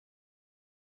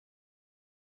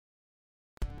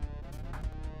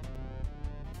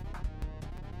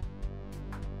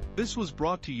This was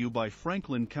brought to you by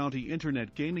Franklin County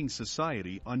Internet Gaming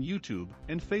Society on YouTube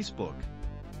and Facebook.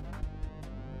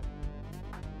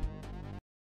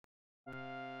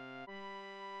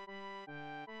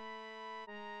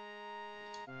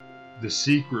 The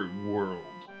secret world.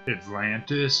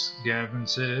 Atlantis, Gavin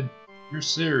said. You're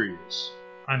serious.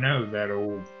 I know that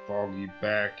old foggy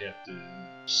back at the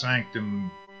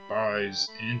sanctum buys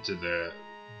into that,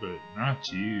 but not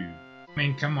you. I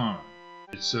mean, come on.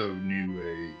 It's so new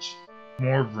age.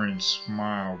 Morvran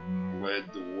smiled and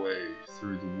led the way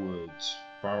through the woods,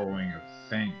 following a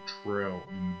faint trail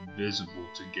invisible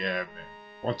to Gavin.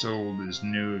 What's old is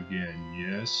new again,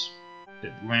 yes?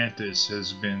 Atlantis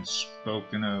has been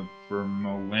spoken of for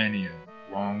millennia,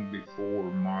 long before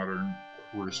modern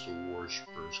crystal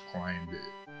worshippers claimed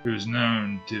it. It was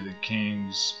known to the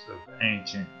kings of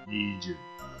ancient Egypt,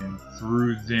 and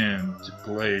through them to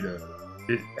Plato.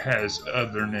 It has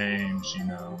other names,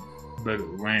 but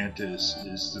Atlantis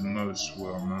is the most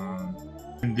well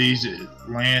known. And these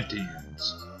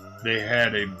Atlanteans, they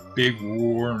had a big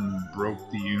war and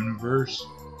broke the universe,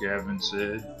 Gavin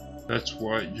said. That's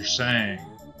what you're saying.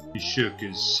 He shook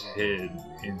his head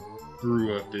and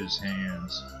threw up his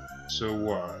hands. So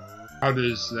what? How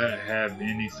does that have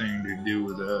anything to do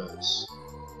with us?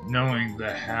 Knowing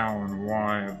the how and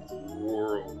why of the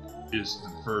world is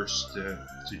the first step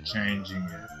to changing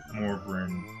it.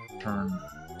 Morvran turned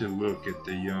to look at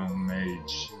the young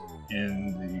mage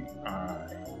in the eye.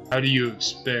 How do you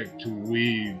expect to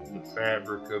weave the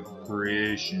fabric of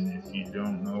creation if you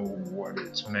don't know what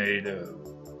it's made of?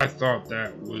 I thought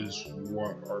that was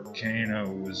what Arcana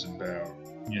was about,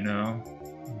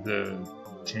 the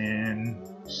 10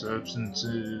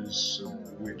 substances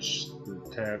of which the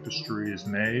tapestry is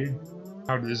made.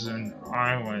 How does an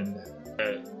island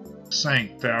that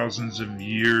sank thousands of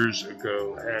years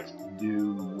ago have to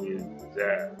do with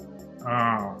that?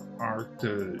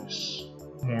 Arctos,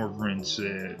 Morvran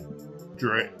said,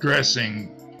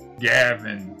 dressing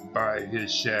Gavin by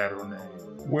his shadow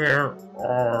name. Where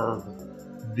are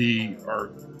the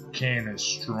Arcana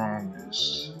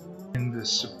strongest? In the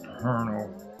supernal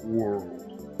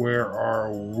world. Where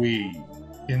are we?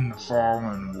 In the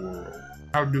fallen world.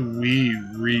 How do we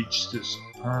reach the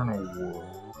supernal world?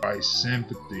 By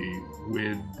sympathy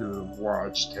with the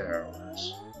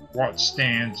watchtowers. What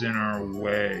stands in our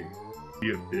way?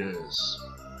 The abyss.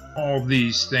 All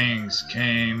these things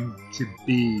came to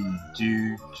be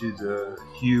due to the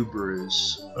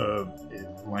hubris of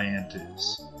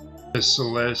Atlantis. The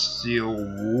celestial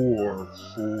war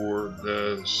for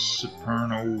the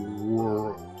supernal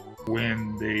world.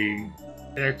 When the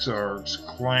exarchs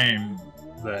claimed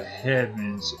the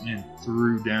heavens and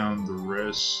threw down the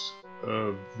rest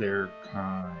of their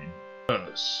kind,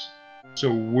 us.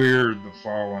 So we're the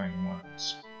fallen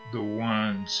ones, the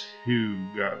ones who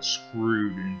got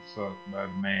screwed and fucked by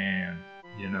man,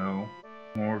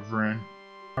 Morvran,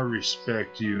 I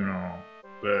respect you and all,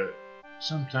 but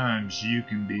sometimes you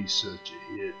can be such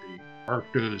a hippie.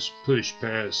 Arctos pushed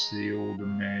past the older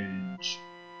mage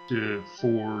to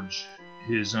forge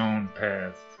his own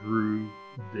path through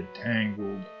the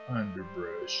tangled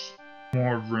underbrush.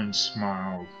 Morvran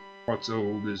smiled. What's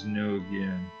old is new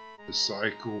again. The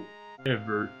cycle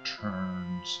ever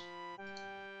turns.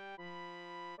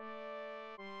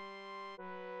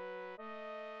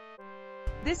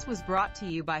 This was brought to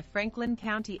you by Franklin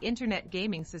County Internet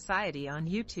Gaming Society on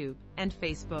YouTube and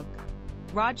Facebook,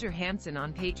 Roger Hansen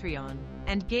on Patreon,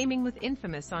 and Gaming with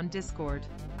Infamous on Discord.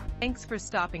 Thanks for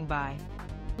stopping by.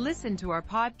 Listen to our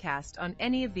podcast on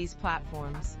any of these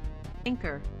platforms: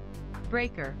 Anchor,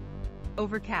 Breaker,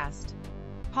 Overcast,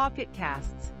 Pocket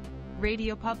Casts,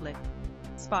 RadioPublic,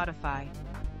 Spotify.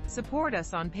 Support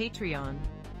us on Patreon,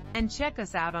 and check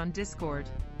us out on Discord.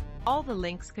 All the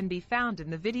links can be found in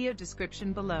the video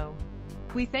description below.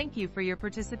 We thank you for your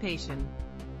participation.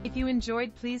 If you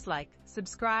enjoyed, please like,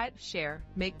 subscribe, share,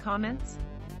 make comments.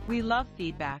 We love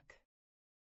feedback.